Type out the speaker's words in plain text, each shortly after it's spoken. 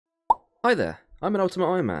Hi there, I'm an Ultimate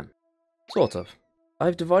Iron Man. Sort of.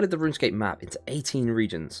 I've divided the Runescape map into 18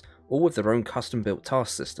 regions, all with their own custom-built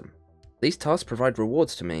task system. These tasks provide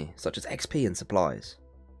rewards to me, such as XP and supplies.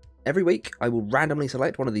 Every week, I will randomly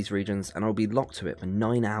select one of these regions and I will be locked to it for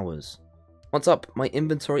 9 hours. Once up, my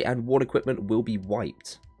inventory and ward equipment will be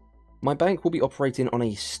wiped. My bank will be operating on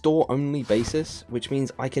a store-only basis, which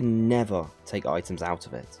means I can never take items out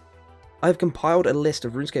of it. I have compiled a list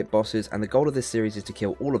of Runescape bosses, and the goal of this series is to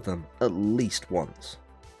kill all of them at least once.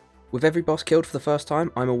 With every boss killed for the first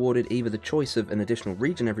time, I'm awarded either the choice of an additional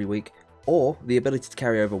region every week, or the ability to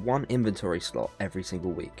carry over one inventory slot every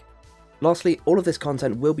single week. Lastly, all of this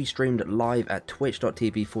content will be streamed live at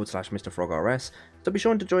twitch.tv/MrFrogRS, so be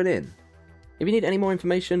sure to join in. If you need any more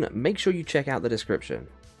information, make sure you check out the description,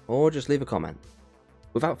 or just leave a comment.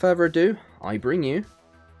 Without further ado, I bring you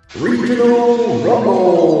Regional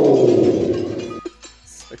Rumble!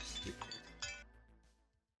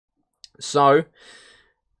 So,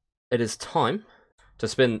 it is time to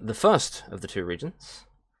spin the first of the two regions.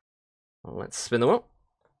 Let's spin the wheel.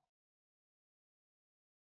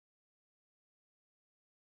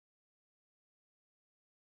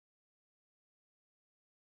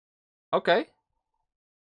 Okay.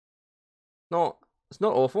 It's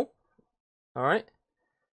not awful. Alright.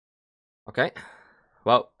 Okay.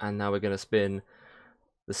 Well, and now we're going to spin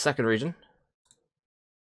the second region.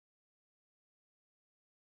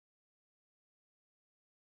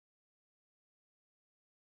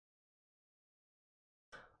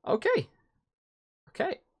 Okay.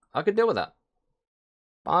 Okay. I could deal with that.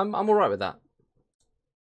 I'm alright with that.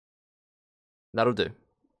 That'll do.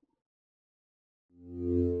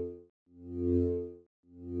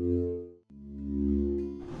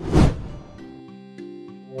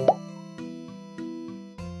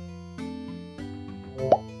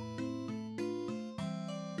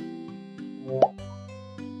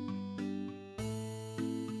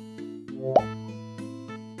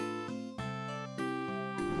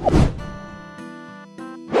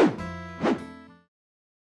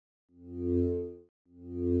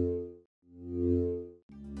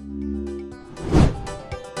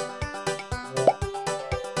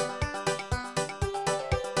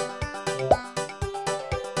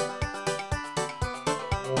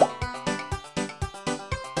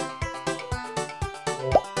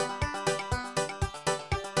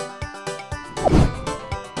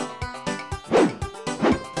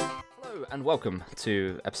 And welcome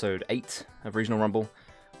to episode 8 of Regional Rumble.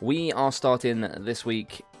 We are starting this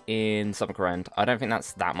week in Southern Command. I don't think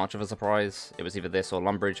that's that much of a surprise. It was either this or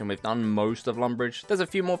Lumbridge, and we've done most of Lumbridge. There's a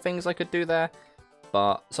few more things I could do there,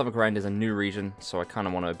 but Southern Command is a new region, so I kind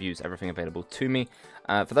of want to abuse everything available to me.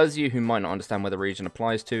 For those of you who might not understand where the region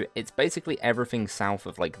applies to, it's basically everything south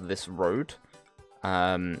of like this road.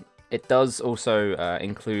 It does also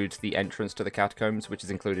include the entrance to the catacombs, which is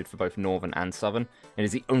included for both Northern and Southern. It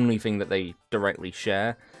is the only thing that they directly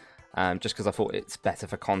share, just because I thought it's better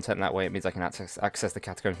for content that way. It means I can access the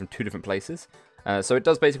catacombs from 2 different places. So it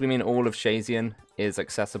does basically mean all of Shazian is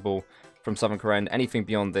accessible from Southern Karen. Anything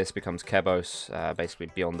beyond this becomes Kebos, basically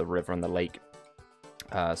beyond the river and the lake.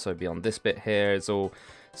 So beyond this bit here is all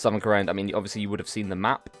Southern Karen. I mean, obviously you would have seen the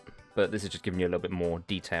map, but this is just giving you a little bit more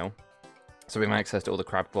detail. So we have access to all the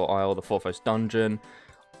Crabclaw Isle, the Forthos Dungeon,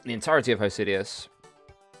 the entirety of Hosidius,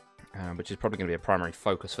 which is probably going to be a primary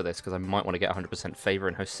focus for this, because I might want to get 100% favour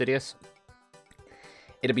in Hosidius.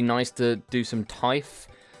 It'd be nice to do some Tithe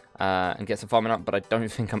and get some farming up, but I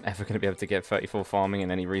don't think I'm ever going to be able to get 34 farming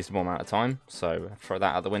in any reasonable amount of time, so throw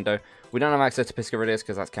that out the window. We don't have access to Piscaridius,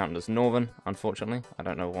 because that's counted as Northern, unfortunately. I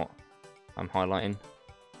don't know what I'm highlighting.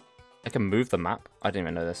 I can move the map. I didn't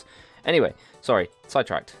even know this. Anyway, sorry,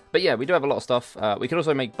 sidetracked. But yeah, we do have a lot of stuff. We can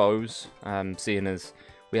also make bows, seeing as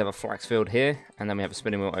we have a flax field here, and then we have a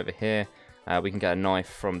spinning wheel over here. We can get a knife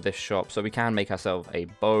from this shop, so we can make ourselves a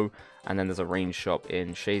bow, and then there's a ranged shop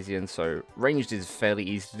in Shazian, so ranged is fairly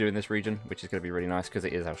easy to do in this region, which is going to be really nice, because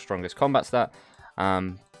it is our strongest combat stat.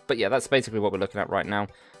 But yeah, that's basically what we're looking at right now.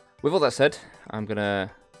 With all that said, I'm going to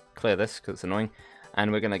clear this, because it's annoying,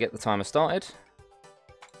 and we're going to get the timer started,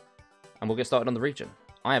 and we'll get started on the region.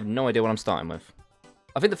 I have no idea what I'm starting with.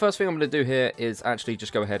 I think the first thing I'm going to do here is actually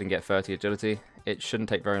just go ahead and get 30 agility. It shouldn't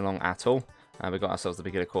take very long at all. We've got ourselves the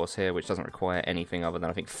beginner course here, which doesn't require anything other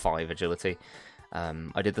than, I think, 5 agility.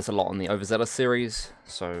 I did this a lot on the Overzeahlous series,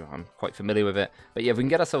 so I'm quite familiar with it. But yeah, if we can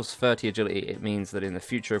get ourselves 30 agility, it means that in the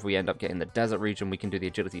future, if we end up getting the desert region, we can do the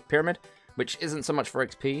agility pyramid, which isn't so much for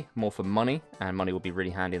XP, more for money, and money will be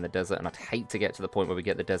really handy in the desert, and I'd hate to get to the point where we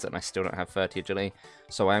get the desert and I still don't have 30 agility,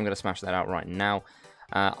 so I am going to smash that out right now.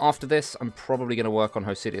 After this, I'm probably going to work on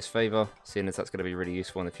Hosidius Favor, seeing as that's going to be really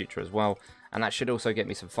useful in the future as well. and that should also get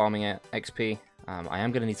me some farming XP. I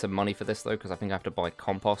am going to need some money for this though, because I think I have to buy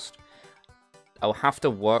compost. I'll have to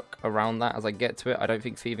work around that as I get to it. I don't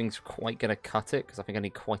think thieving's quite going to cut it, because I think I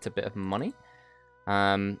need quite a bit of money.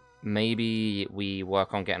 Maybe we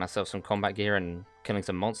work on getting ourselves some combat gear and killing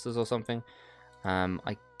some monsters or something.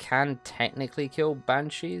 I can technically kill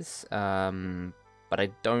banshees, but I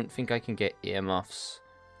don't think I can get earmuffs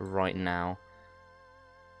right now.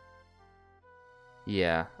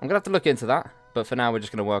 Yeah, I'm gonna have to look into that, but for now we're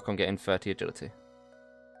just gonna work on getting 30 agility.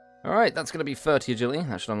 Alright, that's gonna be 30 agility.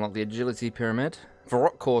 That should unlock the agility pyramid.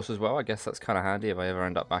 Varrock course as well, I guess that's kind of handy if I ever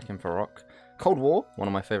end up back in Varrock. Cold War, one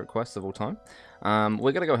of my favourite quests of all time.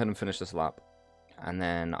 We're gonna go ahead and finish this lap, and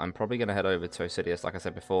then I'm probably gonna head over to Overzeahlous, like I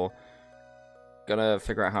said before. Gonna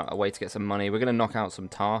figure out a way to get some money. We're gonna knock out some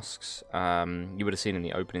tasks. You would have seen in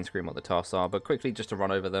the opening screen what the tasks are, but quickly just to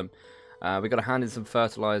run over them. We got to hand in some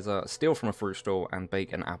fertilizer, steal from a fruit stall, and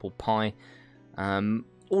bake an apple pie.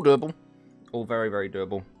 All doable, all very, very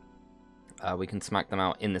doable. We can smack them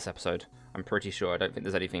out in this episode. I'm pretty sure. I don't think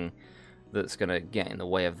there's anything that's gonna get in the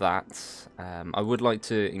way of that. I would like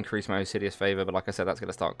to increase my Overzeahlous favor, but like I said, that's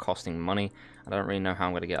gonna start costing money. I don't really know how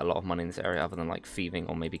I'm gonna get a lot of money in this area other than like thieving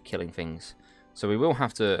or maybe killing things. So we will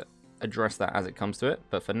have to address that as it comes to it,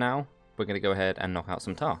 but for now, we're going to go ahead and knock out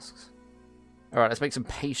some tasks. Alright, let's make some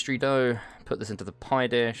pastry dough, put this into the pie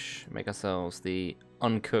dish, make ourselves the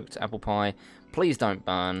uncooked apple pie. Please don't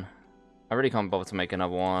burn. I really can't bother to make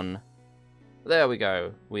another one. There we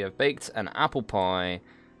go. We have baked an apple pie.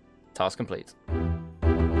 Task complete.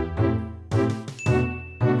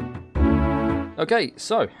 Okay,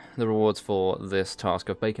 so the rewards for this task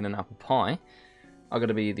of baking an apple pie are going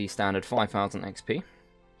to be the standard 5,000 XP,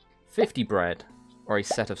 50 bread, or a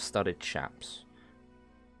set of studded chaps.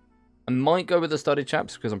 I might go with the studded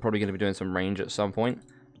chaps because I'm probably going to be doing some range at some point.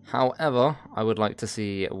 However, I would like to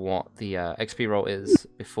see what the XP roll is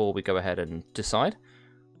before we go ahead and decide.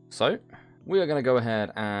 So, we are going to go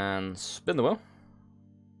ahead and spin the wheel,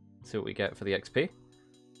 see what we get for the XP.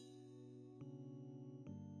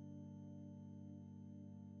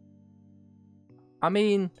 I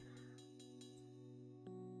mean,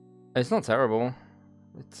 it's not terrible.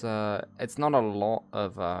 It's not a lot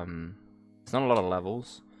of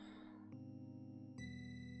levels.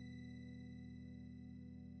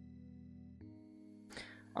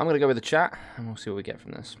 I'm gonna go with the chat, and we'll see what we get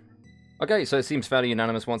from this. Okay, so it seems fairly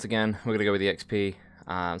unanimous once again. We're gonna go with the XP.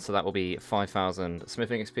 So that will be 5,000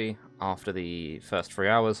 smithing XP after the first 3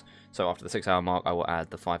 hours. So after the 6-hour mark, I will add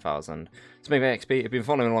the 5,000 smithing XP. If you've been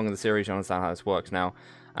following along in the series, you understand how this works now.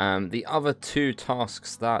 The other 2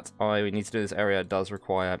 tasks that I need to do in this area does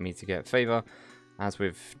require me to get favor, as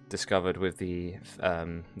we've discovered with the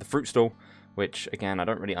fruit stall, which again I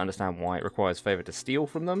don't really understand why it requires favor to steal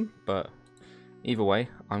from them, but either way,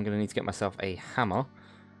 I'm going to need to get myself a hammer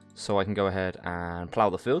so I can go ahead and plow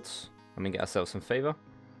the fields and we get ourselves some favor.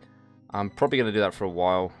 I'm probably going to do that for a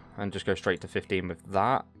while and just go straight to 15 with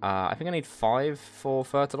that. I think I need 5 for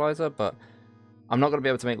fertilizer, but I'm not going to be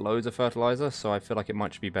able to make loads of fertilizer, so I feel like it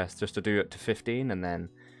might be best just to do it to 15 and then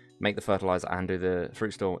make the fertilizer and do the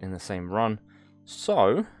fruit stall in the same run.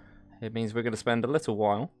 So, it means we're going to spend a little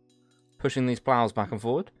while pushing these plows back and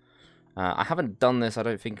forward. I haven't done this, I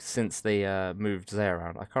don't think, since they moved Zay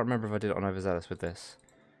around. I can't remember if I did it on Overzealous with this.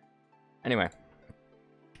 Anyway,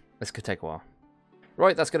 this could take a while.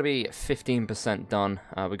 Right, that's going to be 15% done.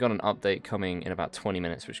 We got an update coming in about 20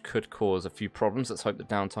 minutes, which could cause a few problems. Let's hope the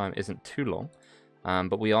downtime isn't too long.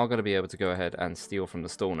 But we are going to be able to go ahead and steal from the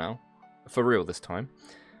stall now. For real this time.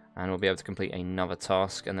 And we'll be able to complete another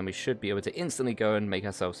task. And then we should be able to instantly go and make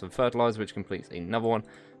ourselves some fertilizer, which completes another one.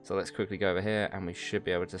 So let's quickly go over here, and we should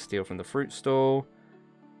be able to steal from the fruit stall.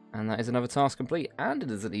 And that is another task complete. And it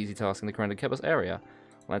is an easy task in the Correndon Kebos area.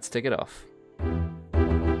 Let's tick it off.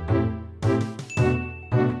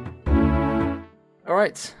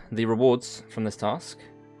 Alright, the rewards from this task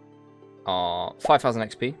are 5,000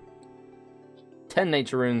 XP, 10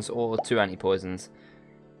 nature runes, or 2 anti-poisons.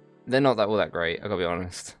 They're not all that great, I gotta be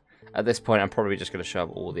honest. At this point, I'm probably just going to shove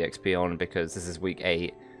all the XP on because this is week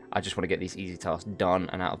 8. I just want to get these easy tasks done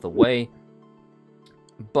and out of the way.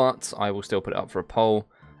 But I will still put it up for a poll,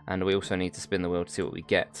 and we also need to spin the wheel to see what we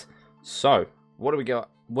get. So, what do we got?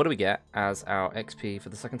 What do we get as our XP for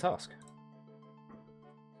the second task?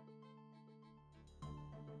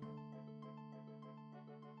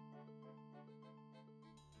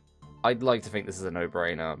 I'd like to think this is a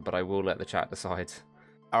no-brainer, but I will let the chat decide.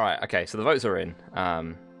 Alright, okay, so the votes are in.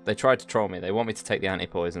 They tried to troll me. They want me to take the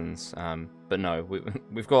anti-poisons, but no.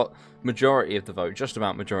 We've got majority of the vote, just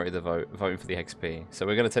about majority of the vote, voting for the XP. So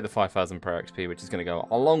we're going to take the 5,000 prayer XP, which is going to go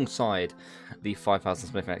alongside the 5,000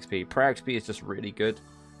 smithing XP. Prayer XP is just really good,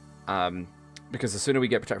 because the sooner we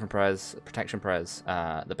get protection prayers,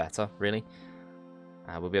 the better, really.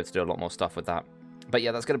 We'll be able to do a lot more stuff with that. But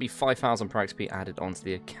yeah, that's going to be 5,000 prayer XP added onto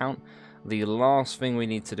the account. The last thing we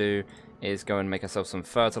need to do is go and make ourselves some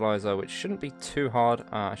fertilizer, which shouldn't be too hard.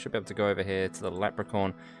 I should be able to go over here to the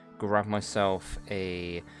leprechaun, grab myself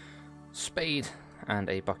a spade and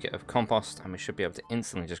a bucket of compost, and we should be able to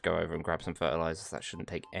instantly just go over and grab some fertilizers. That shouldn't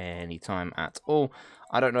take any time at all.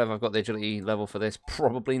 I don't know if I've got the agility level for this.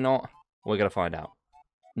 Probably not. We're going to find out.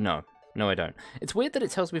 No, I don't. It's weird that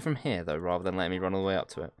it tells me from here, though, rather than letting me run all the way up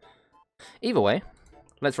to it. Either way,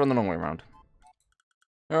 let's run the long way around.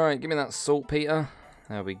 Alright, give me that saltpeter.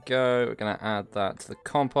 There we go. We're going to add that to the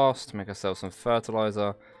compost, make ourselves some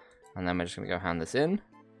fertilizer, and then we're just going to go hand this in.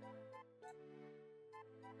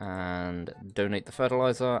 And donate the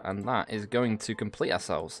fertilizer, and that is going to complete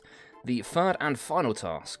ourselves the third and final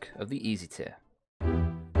task of the easy tier.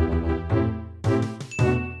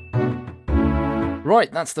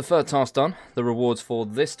 Right, that's the third task done. The rewards for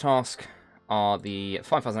this task are the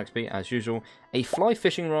 5,000 XP, as usual, a fly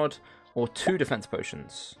fishing rod, or 2 defense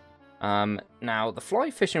potions. Now, the fly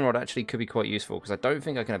fishing rod actually could be quite useful, because I don't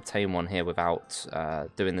think I can obtain one here without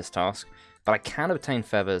doing this task. But I can obtain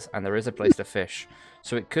feathers, and there is a place to fish,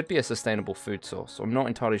 so it could be a sustainable food source. So I'm not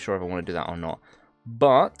entirely sure if I want to do that or not.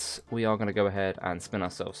 But we are going to go ahead and spin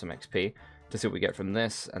ourselves some XP to see what we get from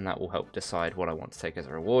this, and that will help decide what I want to take as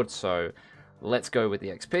a reward. So let's go with the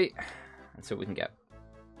XP and see what we can get.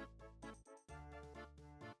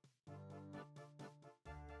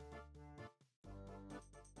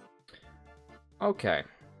 Okay.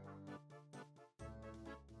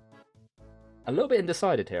 A little bit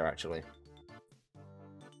undecided here, actually.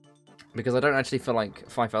 Because I don't actually feel like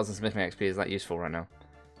 5,000 smithing XP is that useful right now.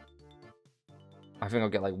 I think I'll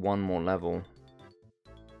get like one more level.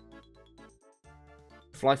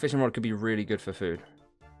 Fly fishing rod could be really good for food.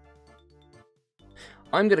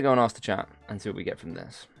 I'm going to go and ask the chat and see what we get from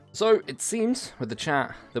this. So, it seems, with the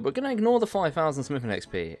chat, that we're going to ignore the 5,000 smithing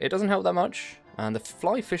XP. It doesn't help that much, and the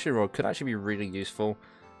fly fishing rod could actually be really useful.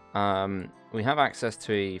 We have access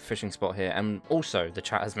to a fishing spot here, and also, the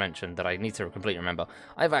chat has mentioned that I need to completely remember,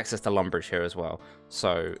 I have access to lumberage here as well.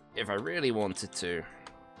 So, if I really wanted to,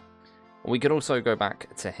 we could also go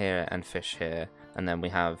back to here and fish here, and then we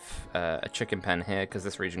have a chicken pen here, because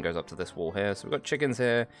this region goes up to this wall here. So we've got chickens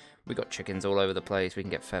here, we've got chickens all over the place, we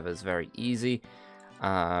can get feathers very easy.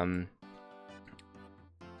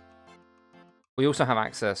 We also have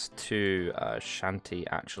access to Shanty,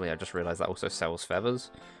 actually. I just realized that also sells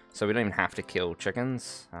feathers, so we don't even have to kill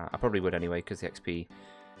chickens. I probably would anyway, because the XP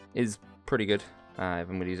is pretty good,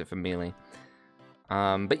 even we'd use it for melee.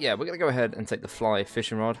 But yeah, we're going to go ahead and take the fly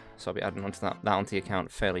fishing rod, so I'll be adding onto that onto the account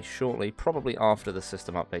fairly shortly, probably after the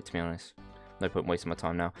system update, to be honest. No point wasting my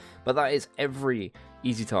time now. But that is every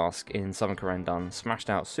easy task in Southern Karen done. Smashed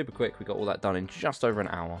out super quick. We got all that done in just over an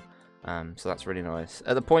hour. So that's really nice.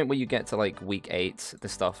 At the point where you get to like week 8,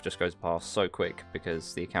 this stuff just goes past so quick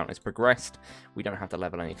because the account has progressed. We don't have to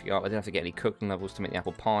level anything up. I didn't have to get any cooking levels to make the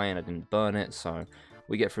apple pie, and I didn't burn it, so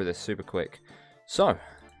we get through this super quick. So,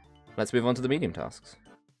 let's move on to the medium tasks.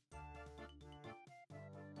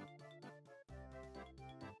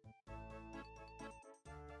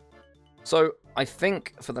 So, I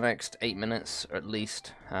think for the next 8 minutes, or at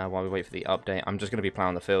least, while we wait for the update, I'm just going to be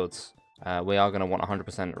plowing the fields. We are going to want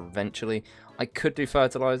 100% eventually. I could do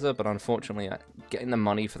fertilizer, but unfortunately, getting the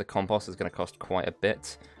money for the compost is going to cost quite a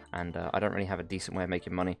bit, and I don't really have a decent way of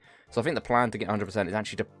making money. So I think the plan to get 100% is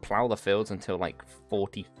actually to plow the fields until like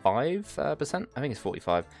 45%. I think it's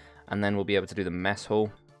 45, and then we'll be able to do the mess hall.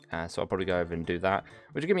 So I'll probably go over and do that,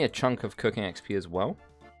 which will give me a chunk of cooking XP as well.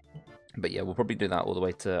 But yeah, we'll probably do that all the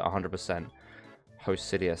way to 100%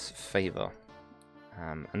 Host Sidious favor.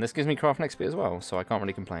 And this gives me crafting XP as well, so I can't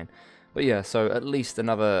really complain. But yeah, so at least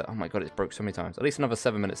another... Oh my god, it's broke so many times. At least another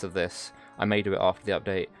 7 minutes of this. I may do it after the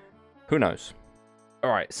update. Who knows?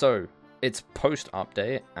 Alright, so it's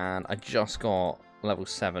post-update, and I just got level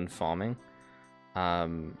 7 farming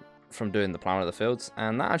from doing the plowing of the fields,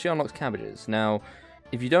 and that actually unlocks cabbages. Now,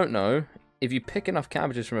 if you don't know, if you pick enough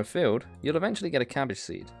cabbages from a field, you'll eventually get a cabbage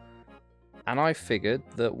seed. And I figured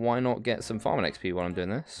that why not get some farming XP while I'm doing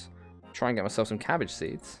this? Try and get myself some cabbage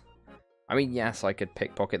seeds. I mean, yes, I could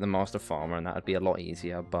pickpocket the master farmer and that would be a lot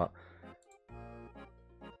easier, but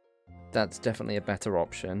that's definitely a better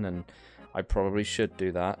option, and I probably should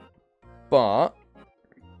do that. But,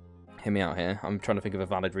 hear me out here, I'm trying to think of a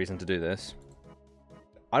valid reason to do this.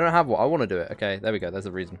 I don't have what I want to do it. Okay, there we go. There's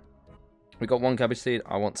a reason. We got 1 cabbage seed.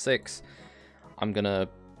 I want 6. I'm going to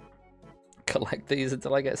collect these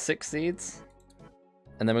until I get 6 seeds.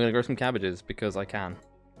 And then we're going to grow some cabbages because I can.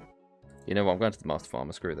 You know what? I'm going to the master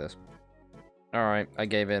farmer. Screw this. Alright, I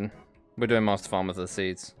gave in. We're doing master farmer for the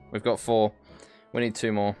seeds. We've got 4. We need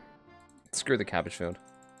 2 more. Screw the cabbage field.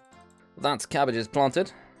 That's cabbages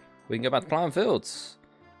planted. We can go back to plowing fields.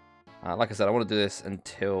 Like I said, I want to do this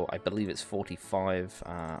until I believe it's 45.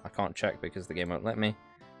 I can't check because the game won't let me.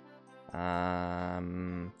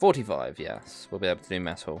 45, yes. We'll be able to do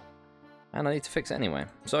mess hall. And I need to fix it anyway.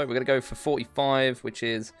 So we're going to go for 45, which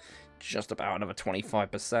is just about another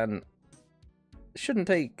 25%. Shouldn't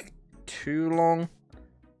take too long.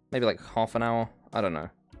 Maybe like half an hour. I don't know.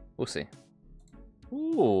 We'll see.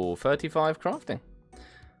 Ooh, 35 crafting.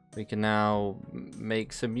 We can now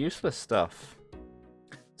make some useless stuff.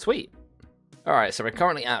 Sweet. Alright, so we're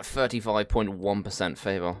currently at 35.1%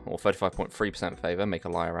 favor, or 35.3% favor, make a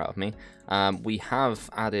liar out of me. We have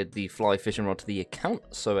added the fly fishing rod to the account,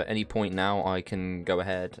 so at any point now I can go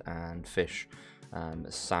ahead and fish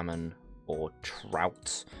salmon or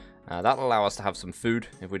trout. That'll allow us to have some food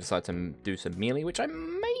if we decide to do some melee, which I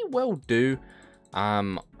may well do. I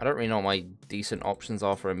don't really know what my decent options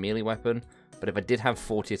are for a melee weapon, but if I did have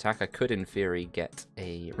 40 attack, I could in theory get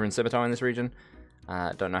a rune scimitar in this region.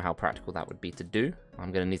 Don't know how practical that would be to do.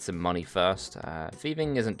 I'm going to need some money first.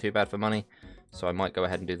 Thieving isn't too bad for money, so I might go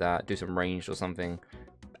ahead and do that, do some ranged or something.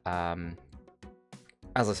 As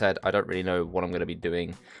I said, I don't really know what I'm going to be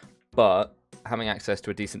doing, but having access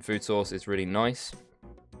to a decent food source is really nice.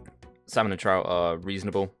 Salmon and trout are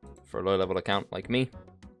reasonable for a low-level account like me,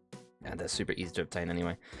 and they're super easy to obtain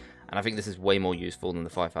anyway. And I think this is way more useful than the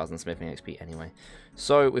 5,000 smithing XP anyway.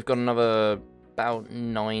 So we've got another about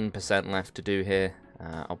 9% left to do here.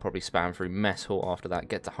 I'll probably spam through mess hall after that,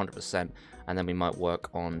 get to 100%, and then we might work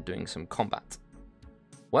on doing some combat.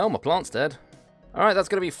 Well, my plant's dead. Alright, that's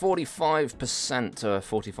going to be 45% to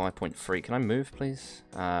 45.3. Can I move, please?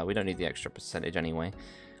 We don't need the extra percentage anyway.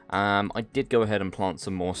 I did go ahead and plant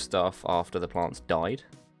some more stuff after the plants died,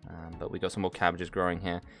 but we got some more cabbages growing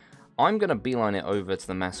here. I'm going to beeline it over to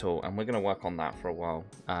the mess hall, and we're going to work on that for a while.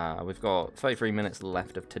 We've got 33 minutes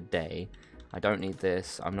left of today. I don't need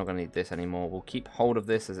this. I'm not going to need this anymore. We'll keep hold of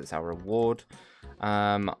this as it's our reward.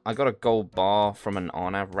 I got a gold bar from an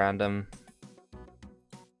RNAV random.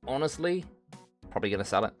 Honestly, probably going to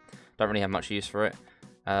sell it. Don't really have much use for it.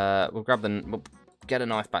 We'll get a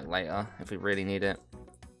knife back later if we really need it.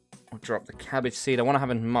 We'll drop the cabbage seed. I want to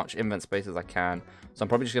have as much invent space as I can. So I'm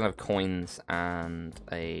probably just going to have coins and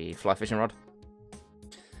a fly fishing rod.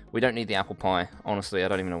 We don't need the apple pie. Honestly, I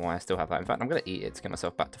don't even know why I still have that. In fact, I'm going to eat it to get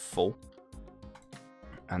myself back to full.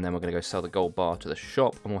 And then we're going to go sell the gold bar to the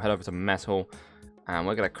shop. And we'll head over to mess hall. And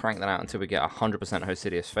we're going to crank that out until we get 100%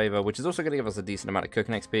 Hosidious favor, which is also going to give us a decent amount of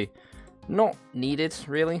cooking XP. Not needed,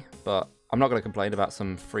 really, but I'm not going to complain about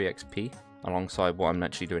some free XP alongside what I'm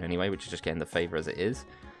actually doing anyway, which is just getting the favor as it is.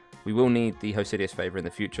 We will need the Hosidious favor in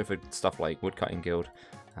the future for stuff like Woodcutting Guild,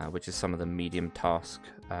 which is some of the medium task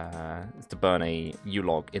to burn a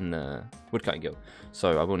U-log in the Woodcutting Guild.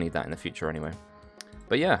 So I will need that in the future anyway.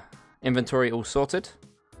 But yeah, inventory all sorted.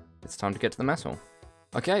 It's time to get to the mess hall.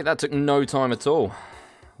 Okay, that took no time at all.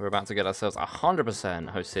 We're about to get ourselves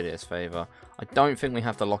 100% Hosidious favor. I don't think we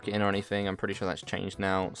have to lock it in or anything. I'm pretty sure that's changed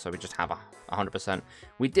now, so we just have 100%.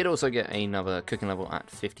 We did also get another cooking level at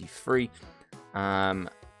 53.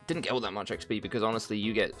 Didn't get all that much XP because honestly,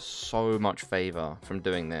 you get so much favor from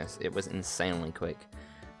doing this. It was insanely quick.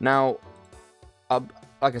 Now,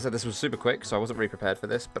 like I said, this was super quick, so I wasn't really prepared for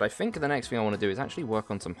this, but I think the next thing I want to do is actually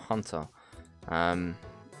work on some Hunter.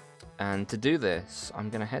 And to do this, I'm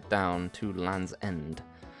going to head down to Land's End.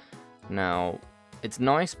 Now, it's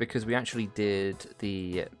nice because we actually did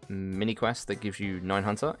the mini quest that gives you 9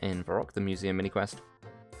 Hunter in Varrock, the museum mini quest.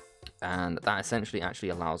 And that essentially actually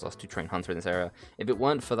allows us to train Hunter in this area. If it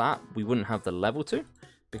weren't for that, we wouldn't have the level to,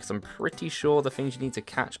 because I'm pretty sure the things you need to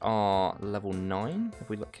catch are level 9. If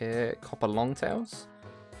we look here, Copper Longtails.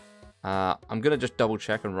 I'm going to just double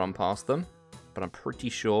check and run past them, but I'm pretty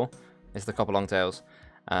sure it's the Copper Longtails.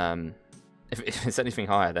 If it's anything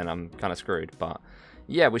higher, then I'm kind of screwed, but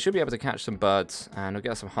yeah, we should be able to catch some birds, and we'll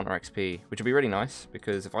get some Hunter XP, which would be really nice,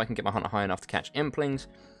 because if I can get my Hunter high enough to catch Implings,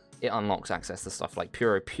 it unlocks access to stuff like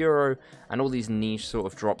Puro, and all these niche sort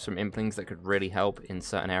of drops from Implings that could really help in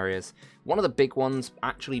certain areas. One of the big ones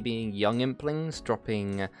actually being young Implings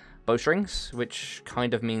dropping bowstrings, which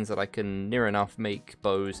kind of means that I can near enough make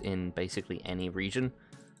bows in basically any region,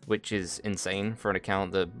 which is insane for an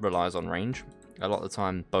account that relies on range. A lot of the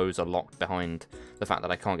time, bows are locked behind the fact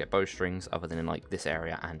that I can't get bowstrings other than in like this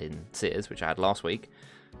area and in Sears, which I had last week.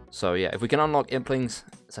 So yeah, if we can unlock implings,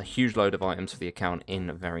 it's a huge load of items for the account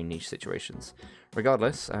in very niche situations.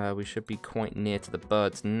 Regardless, we should be quite near to the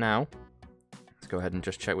birds now. Let's go ahead and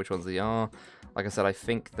just check which ones they are. Like I said, I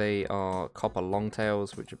think they are copper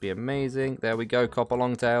longtails, which would be amazing. There we go, copper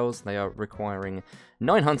longtails. They are requiring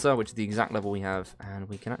 9 hunter, which is the exact level we have, and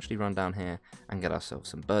we can actually run down here and get ourselves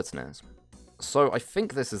some bird snares. So I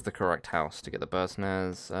think this is the correct house to get the bird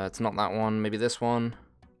snares. It's not that one, maybe this one.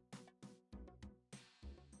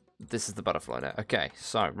 This is the butterfly net. Okay,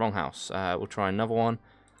 so wrong house. We'll try another one.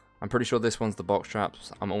 I'm pretty sure this one's the box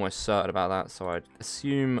traps. I'm almost certain about that, so I'd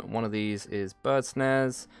assume one of these is bird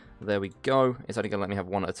snares. There we go. It's only going to let me have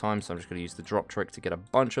one at a time, so I'm just going to use the drop trick to get a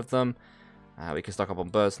bunch of them. We can stock up on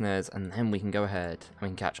bird snares, and then we can go ahead and we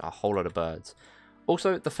can catch a whole lot of birds.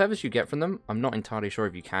 Also, the feathers you get from them, I'm not entirely sure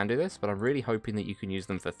if you can do this, but I'm really hoping that you can use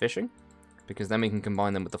them for fishing, because then we can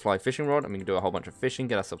combine them with the fly fishing rod, and we can do a whole bunch of fishing,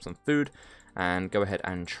 get ourselves some food, and go ahead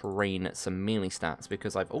and train some melee stats,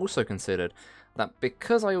 because I've also considered that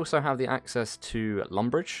because I also have the access to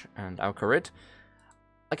Lumbridge and Al-Kharid,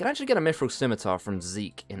 I can actually get a Mithril Scimitar from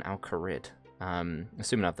Zeke in Al-Kharid,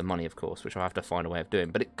 assuming I have the money, of course, which I'll have to find a way of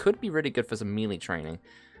doing, but it could be really good for some melee training.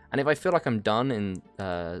 And if I feel like I'm done in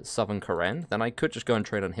Southern Karen, then I could just go and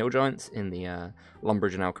trade on Hill Giants in the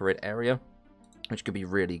Lumbridge and Al-Kharid area, which could be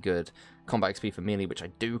really good combat XP for melee, which I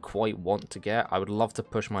do quite want to get. I would love to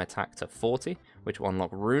push my attack to 40, which will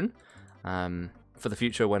unlock Rune. For the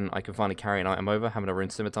future, when I can finally carry an item over, having a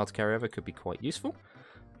Rune Scimitar to carry over could be quite useful.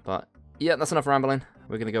 But yeah, that's enough rambling.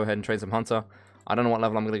 We're going to go ahead and train some Hunter. I don't know what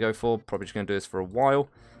level I'm going to go for. Probably just going to do this for a while,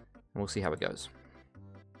 and we'll see how it goes.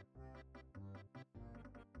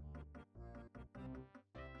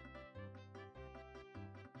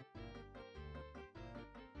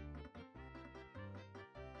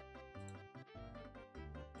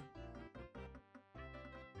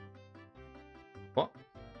 What?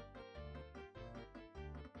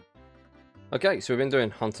 Okay, so we've been doing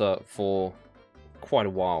Hunter for quite a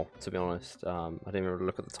while, to be honest. I didn't even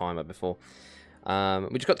look at the timer before.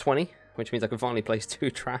 We just got 20, which means I can finally place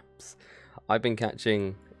 2 traps. I've been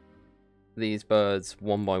catching these birds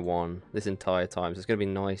one by one this entire time, so it's going to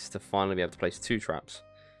be nice to finally be able to place 2 traps.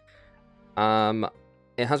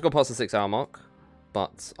 It has got past the 6-hour mark,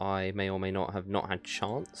 but I may or may not have not had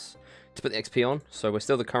chance to put the XP on, so we're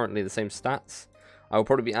still currently the same stats. I will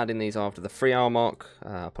probably be adding these after the 3-hour mark.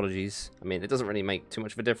 Apologies. I mean, it doesn't really make too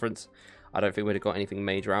much of a difference. I don't think we'd have got anything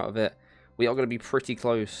major out of it. We are going to be pretty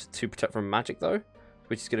close to Protect from Magic, though,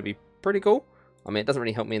 which is going to be pretty cool. I mean, it doesn't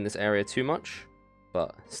really help me in this area too much,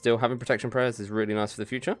 but still having Protection Prayers is really nice for the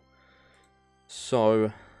future.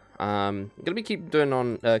 So, I'm going to be keep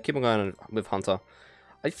on going on with Hunter.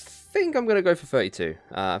 I think I'm going to go for 32.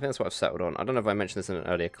 I think that's what I've settled on. I don't know if I mentioned this in an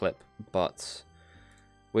earlier clip, but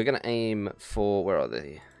we're going to aim for, where are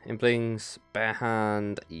they? Implings, Bare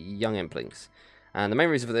Hand, Young Implings. And the main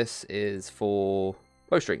reason for this is for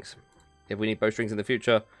bowstrings. If we need bowstrings in the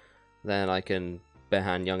future, then I can Bare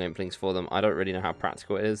Hand Young Implings for them. I don't really know how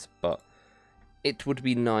practical it is, but it would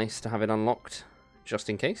be nice to have it unlocked, just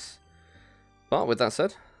in case. But with that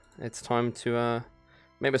said, it's time to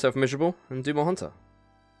make myself miserable and do more Hunter.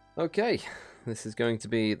 Okay, this is going to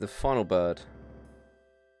be the final bird.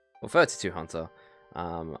 Well, 32 Hunter.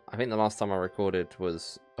 I think the last time I recorded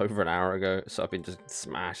was over an hour ago, so I've been just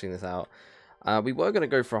smashing this out. We were going to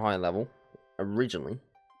go for a higher level originally,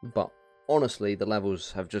 but honestly, the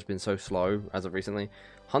levels have just been so slow as of recently.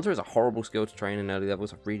 Hunter is a horrible skill to train in early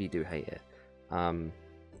levels. I really do hate it.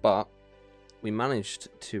 But we managed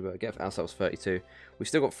to get ourselves 32. We've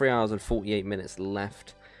still got 3 hours and 48 minutes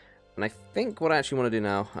left. And I think what I actually want to do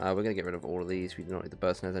now, we're going to get rid of all of these. We do not need the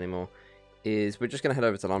burst snares anymore. Is we're just going to head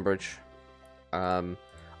over to Lumbridge.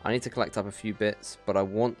 I need to collect up a few bits, but I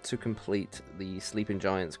want to complete the Sleeping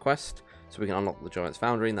Giants quest, so we can unlock the Giants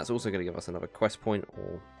Foundry, and that's also going to give us another quest point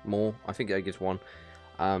or more. I think it gives 1.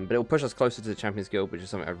 But it will push us closer to the Champions Guild, which is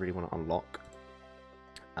something I really want to unlock.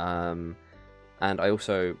 And I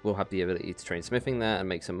also will have the ability to train smithing there and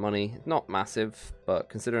make some money. Not massive, but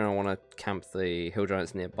considering I want to camp the Hill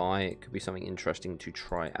Giants nearby, it could be something interesting to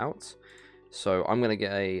try out. So I'm going to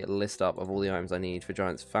get a list up of all the items I need for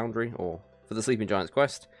Giants Foundry, or for the Sleeping Giants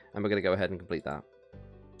quest, and we're going to go ahead and complete that.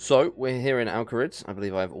 So, we're here in Al-Kharid. I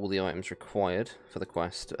believe I have all the items required for the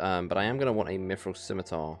quest, but I am going to want a Mithril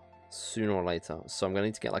Scimitar sooner or later. So I'm going to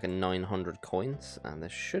need to get like a 900 coins, and there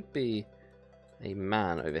should be a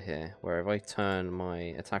man over here, where if I turn my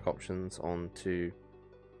attack options on to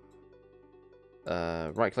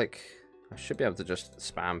right click, I should be able to just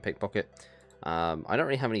spam pickpocket. I don't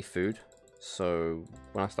really have any food, so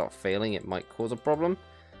when I start failing it might cause a problem,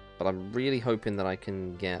 but I'm really hoping that I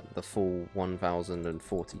can get the full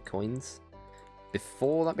 1040 coins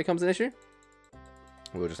before that becomes an issue.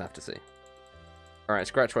 We'll just have to see. Alright,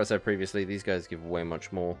 scratch what I said previously, these guys give way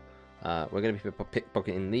much more. We're going to be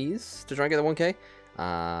pickpocketing these to try and get the 1k.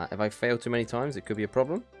 If I fail too many times, it could be a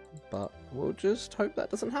problem, but we'll just hope that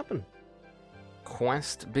doesn't happen.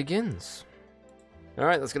 Quest begins.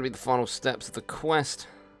 Alright, that's going to be the final steps of the quest.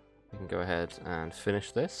 We can go ahead and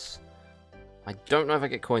finish this. I don't know if I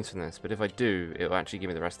get coins from this, but if I do, it will actually give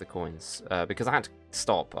me the rest of the coins. Because I had to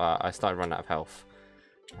stop, I started running out of health.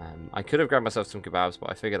 I could have grabbed myself some kebabs, but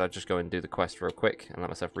I figured I'd just go and do the quest real quick and let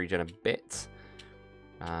myself regen a bit.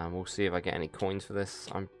 We'll see if I get any coins for this.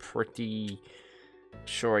 I'm pretty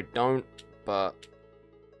sure I don't, but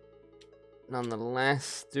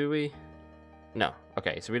nonetheless, do we? No.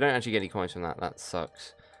 Okay, so we don't actually get any coins from that. That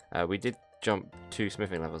sucks. We did jump 2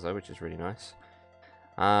 smithing levels though, which is really nice.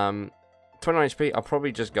 29 HP, I'll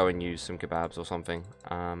probably just go and use some kebabs or something.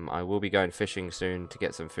 I will be going fishing soon to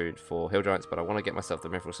get some food for hill giants, but I want to get myself the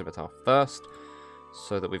mithril scimitar first,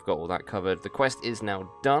 so that we've got all that covered. The quest is now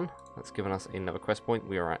done. That's given us another quest point.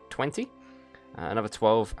 We are at 20. Another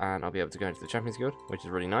 12, and I'll be able to go into the Champions Guild, which is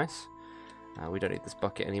really nice. We don't need this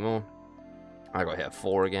bucket anymore. I got hit at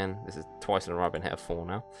 4 again. This is twice in a row I've been hit at 4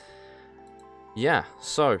 now. Yeah,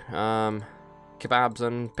 so, kebabs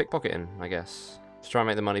and pickpocketing, I guess, to try and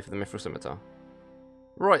make the money for the mithril scimitar.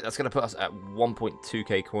 Right, that's going to put us at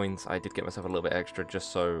 1.2k coins. I did get myself a little bit extra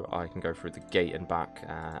just so I can go through the gate and back,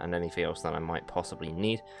 and anything else that I might possibly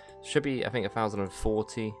need. Should be, I think,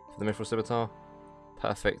 1040 for the mithril scimitar.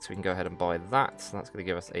 Perfect, we can go ahead and buy that. So that's going to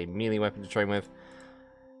give us a melee weapon to train with.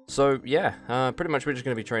 So, yeah, pretty much we're just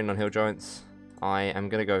going to be training on hill giants. I am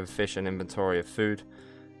going to go fish an inventory of food,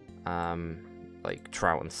 like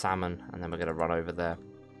trout and salmon, and then we're going to run over there.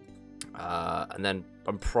 And then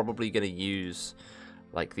I'm probably going to use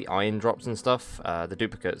like the iron drops and stuff, the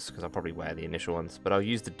duplicates, because I'll probably wear the initial ones, but I'll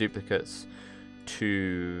use the duplicates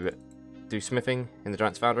to do smithing in the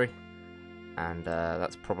Giant's Foundry, and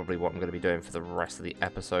that's probably what I'm going to be doing for the rest of the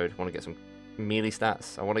episode. I want to get some melee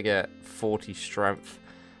stats. I want to get 40 strength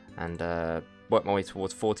and work my way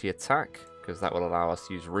towards 40 attack, because that will allow us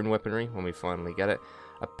to use rune weaponry when we finally get it.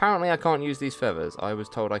 Apparently I can't use these feathers. I was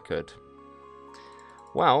told I could.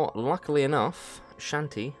 Well, luckily enough,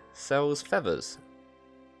 Shanty sells feathers.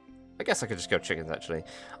 I guess I could just go chickens, actually.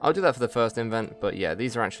 I'll do that for the first invent, but yeah,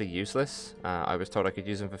 these are actually useless. I was told I could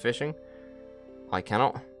use them for fishing. I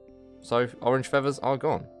cannot. So, orange feathers are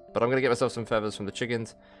gone. But I'm going to get myself some feathers from the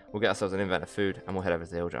chickens. We'll get ourselves an invent of food, and we'll head over to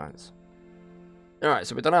the hill giants. Alright,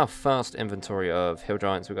 so we've done our first inventory of hill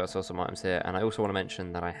giants. We've got ourselves some items here, and I also want to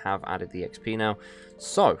mention that I have added the XP now.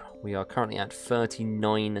 So, we are currently at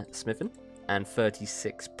 39 smithing and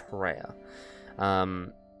 36 prayer.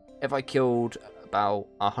 If I killed about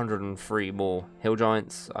 103 more hill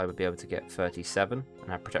giants, I would be able to get 37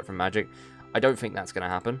 and have protect from magic. I don't think that's going to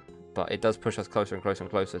happen, but it does push us closer and closer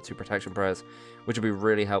and closer to protection prayers, which will be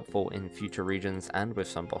really helpful in future regions and with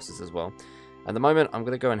some bosses as well. At the moment, I'm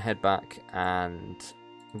going to go and head back and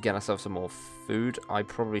get ourselves some more food. I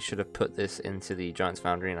probably should have put this into the Giant's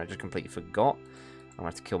Foundry, and I just completely forgot. I'm going to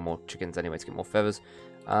have to kill more chickens anyway to get more feathers.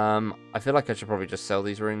 I feel like I should probably just sell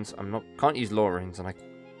these runes. Can't use lore runes, and I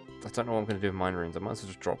don't know what I'm going to do with mine runes. I might as well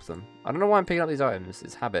just drop them. I don't know why I'm picking up these items.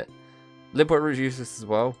 It's habit. Limpoit root is useless as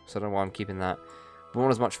well, so I don't know why I'm keeping that. I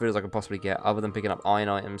want as much food as I can possibly get, other than picking up iron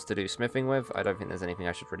items to do smithing with. I don't think there's anything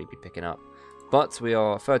I should really be picking up. But we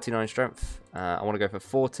are 39 strength. I want to go for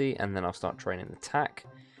 40, and then I'll start training attack.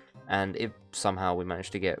 And if somehow we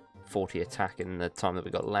manage to get 40 attack in the time that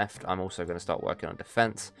we've got left, I'm also going to start working on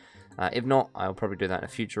defense. If not, I'll probably do that in a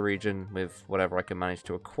future region with whatever I can manage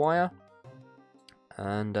to acquire.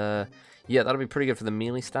 And yeah, that'll be pretty good for the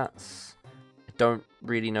melee stats. I don't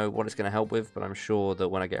really know what it's going to help with, but I'm sure that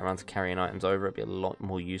when I get around to carrying items over, it'll be a lot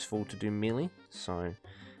more useful to do melee. So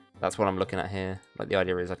that's what I'm looking at here. Like, the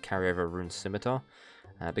idea is I'd carry over a rune scimitar.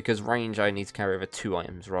 Because range, I need to carry over 2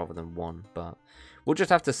 items rather than 1. But we'll just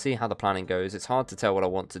have to see how the planning goes. It's hard to tell what I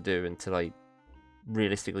want to do until I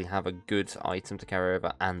realistically have a good item to carry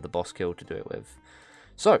over and the boss kill to do it with.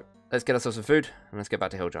 So, let's get ourselves some food, and let's get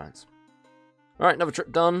back to hill giants. Alright, another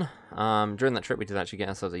trip done. During that trip, we did actually get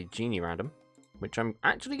ourselves a genie random, which I'm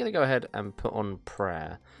actually going to go ahead and put on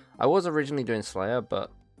prayer. I was originally doing Slayer,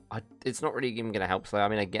 but it's not really even going to help Slayer. I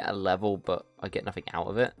mean, I get a level, but I get nothing out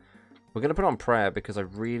of it. We're going to put on prayer because I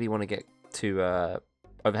really want to get to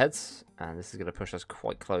overheads, and this is going to push us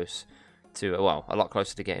quite close to, well, a lot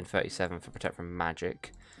closer to getting 37 for protect from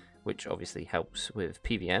magic, which obviously helps with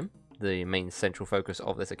PVM, the main central focus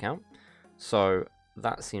of this account. So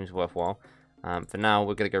that seems worthwhile. For now,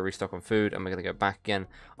 we're going to go restock on food, and we're going to go back again.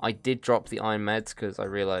 I did drop the iron meds because I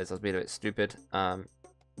realized I was being a bit stupid.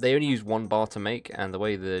 They only use 1 bar to make, and the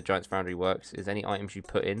way the Giant's Foundry works is any items you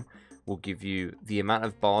put in will give you the amount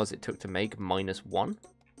of bars it took to make minus 1.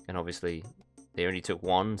 And obviously, they only took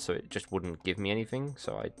 1, so it just wouldn't give me anything.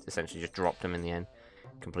 So I essentially just dropped them in the end.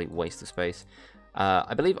 Complete waste of space.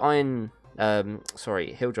 I believe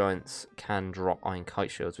Hill Giants can drop iron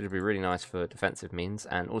kite shields, which would be really nice for defensive means.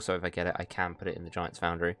 And also, if I get it, I can put it in the Giant's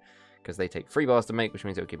Foundry, because they take 3 bars to make, which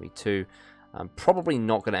means it'll give me 2. I'm probably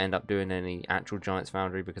not going to end up doing any actual Giant's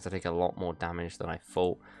Foundry, because I take a lot more damage than I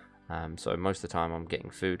thought. So most of the time I'm getting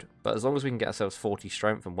food. But as long as we can get ourselves 40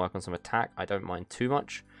 strength and work on some attack, I don't mind too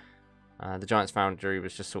much. The Giant's Foundry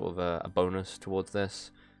was just sort of a bonus towards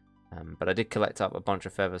this. But I did collect up a bunch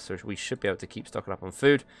of feathers, so we should be able to keep stocking up on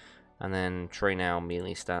food. And then train our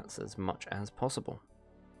melee stats as much as possible.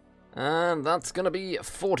 And that's going to be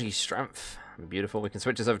 40 strength. Beautiful. We can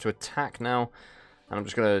switch this over to attack now. And I'm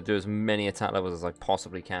just going to do as many attack levels as I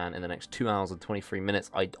possibly can in the next 2 hours and 23 minutes.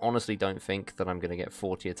 I honestly don't think that I'm going to get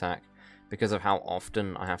 40 attack because of how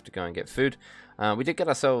often I have to go and get food. We did get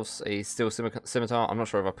ourselves a steel scimitar. I'm not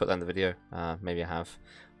sure if I put that in the video. Maybe I have.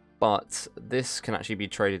 But this can actually be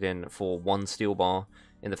traded in for 1 steel bar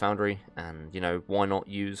in the foundry. And, you know, why not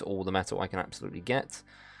use all the metal I can absolutely get?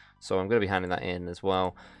 So I'm going to be handing that in as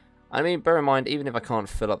well. I mean, bear in mind, even if I can't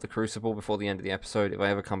fill up the crucible before the end of the episode, if I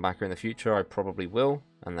ever come back here in the future, I probably will.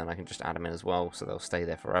 And then I can just add them in as well, so they'll stay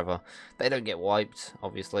there forever. They don't get wiped,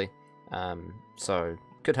 obviously. So,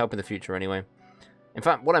 could help in the future anyway. In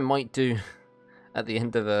fact, what I might do at the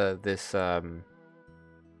end of this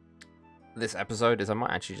episode is I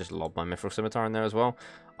might actually just lob my mithril scimitar in there as well.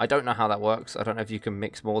 I don't know how that works. I don't know if you can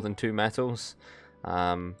mix more than 2 metals.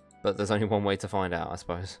 But there's only one way to find out, I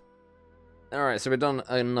suppose. Alright, so we've done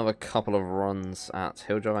another couple of runs at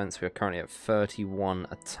Hill Giants. We're currently at 31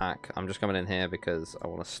 attack. I'm just coming in here because I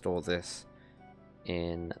want to store this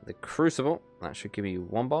in the crucible. That should give you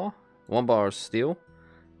 1 bar. 1 bar of steel,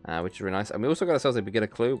 which is really nice. And we also got ourselves a beginner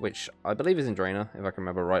clue, which I believe is in Drainer, if I can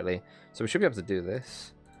remember rightly. So we should be able to do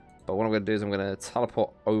this. But what I'm going to do is I'm going to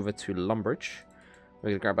teleport over to Lumbridge. We're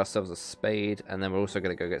going to grab ourselves a spade, and then we're also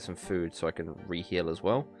going to go get some food so I can re-heal as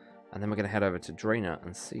well. And then we're going to head over to Drainer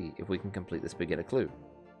and see if we can complete this beginner clue.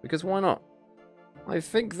 Because why not? I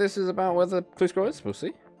think this is about where the clue scroll is. We'll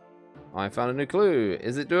see. I found a new clue.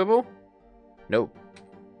 Is it doable? Nope.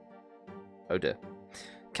 Oh dear.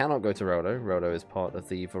 Cannot go to Reldo. Reldo is part of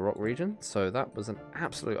the Varrock region, so that was an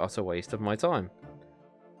absolute utter waste of my time.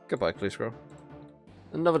 Goodbye, clue scroll.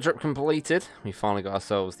 Another trip completed. We finally got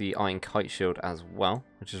ourselves the iron kite shield as well,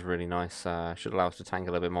 which is really nice. Should allow us to tank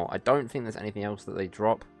a little bit more. I don't think there's anything else that they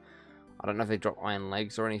drop. I don't know if they drop iron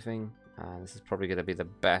legs or anything. This is probably going to be the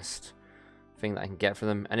best thing that I can get for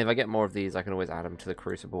them. And if I get more of these, I can always add them to the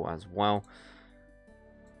crucible as well.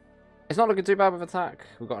 It's not looking too bad with attack.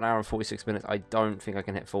 We've got 1 hour and 46 minutes. I don't think I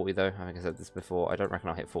can hit 40 though. I think I said this before. I don't reckon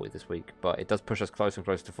I'll hit 40 this week. But it does push us closer and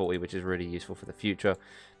closer to 40, which is really useful for the future.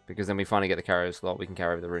 Because then we finally get the carrier slot. We can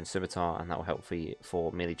carry over the rune scimitar, and that will help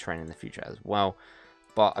for melee training in the future as well.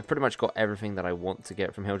 But I've pretty much got everything that I want to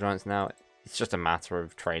get from Hill Giants now. It's just a matter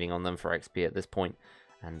of training on them for XP at this point.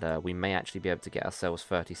 And we may actually be able to get ourselves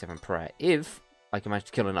 37 prayer if I can manage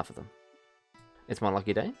to kill enough of them. It's my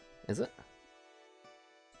lucky day, is it?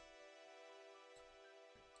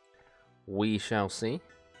 We shall see.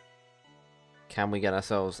 Can we get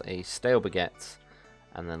ourselves a stale baguette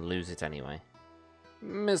and then lose it anyway?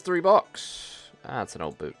 Mystery box. That's an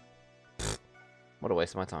old boot. Pfft, what a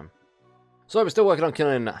waste of my time. So we're still working on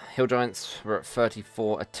killing Hill Giants. We're at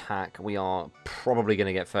 34 attack. We are probably going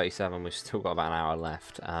to get 37. We've still got about an hour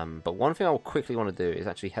left. But one thing I'll quickly want to do is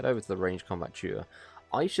actually head over to the ranged combat tutor.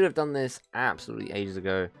 I should have done this absolutely ages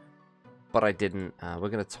ago, but I didn't. We're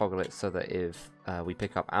going to toggle it so that if we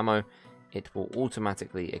pick up ammo, it will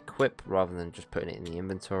automatically equip rather than just putting it in the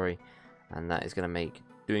inventory. And that is going to make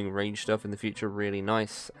doing range stuff in the future really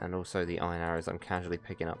nice. And also the iron arrows I'm casually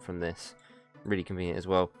picking up from this. Really convenient as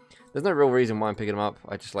well. There's no real reason why I'm picking them up.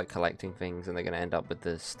 I just like collecting things, and they're going to end up with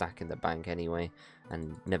the stack in the bank anyway,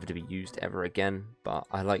 and never to be used ever again. But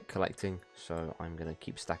I like collecting, so I'm going to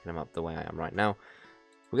keep stacking them up the way I am right now.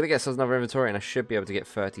 We're going to get ourselves another inventory, and I should be able to get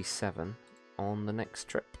 37 on the next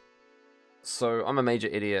trip. So I'm a major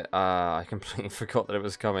idiot. I completely forgot that it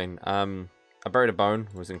was coming. I buried a bone.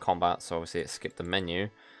 It was in combat, so obviously it skipped the menu.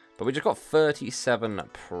 But we just got 37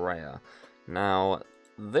 prayer. Now,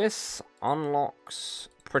 this unlocks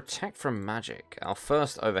Protect from Magic, our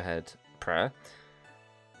first overhead prayer.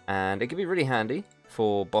 And it can be really handy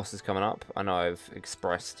for bosses coming up. I know I've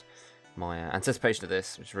expressed my anticipation of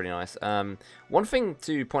this, which is really nice. One thing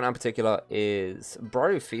to point out in particular is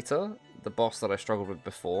Bryofita, the boss that I struggled with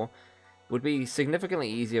before, would be significantly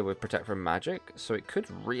easier with Protect from Magic, so it could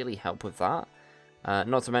really help with that.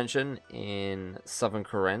 Not to mention, in Southern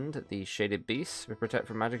Korend, the Shaded Beast with Protect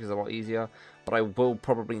from Magic is a lot easier, but I will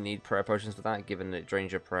probably need prayer potions for that, given that it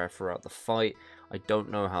drains your prayer throughout the fight. I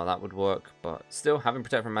don't know how that would work, but still, having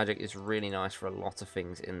Protect from Magic is really nice for a lot of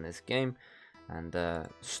things in this game. And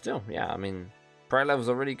still, yeah, I mean, prayer levels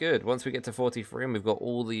are really good. Once we get to 43 and we've got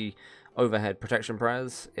all the overhead protection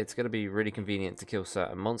prayers, it's going to be really convenient to kill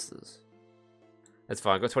certain monsters. It's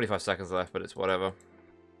fine, I've got 25 seconds left, but it's whatever.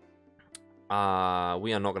 We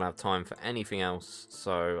are not going to have time for anything else,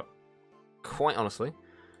 so quite honestly,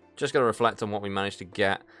 just going to reflect on what we managed to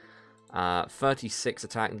get. 36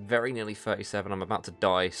 attack, very nearly 37. I'm about to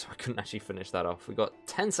die, so I couldn't actually finish that off. We've got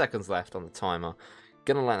 10 seconds left on the timer.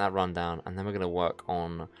 Gonna let that run down, and then we're going to work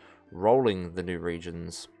on rolling the new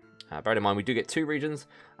regions. Bear in mind, we do get 2 regions,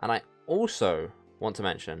 and I also want to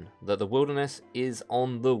mention that the wilderness is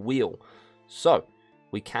on the wheel. So,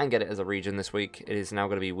 we can get it as a region this week. It is now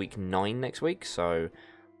going to be week 9 next week, so,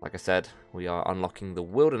 like I said, we are unlocking the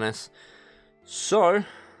wilderness. So,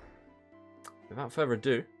 without further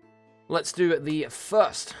ado, let's do the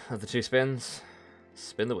first of the 2 spins.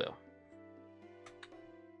 Spin the wheel.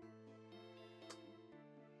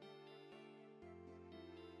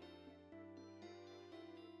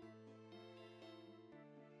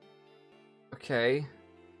 Okay,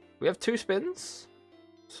 we have 2 spins,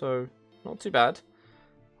 so not too bad.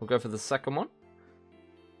 We'll go for the second one.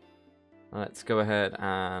 Let's go ahead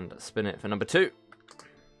and spin it for number 2.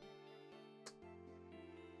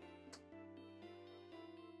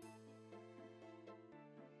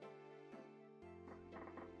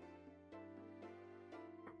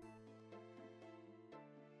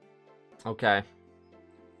 Okay,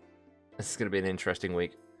 this is going to be an interesting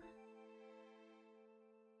week.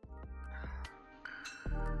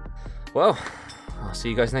 Well, I'll see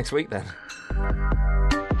you guys next week then.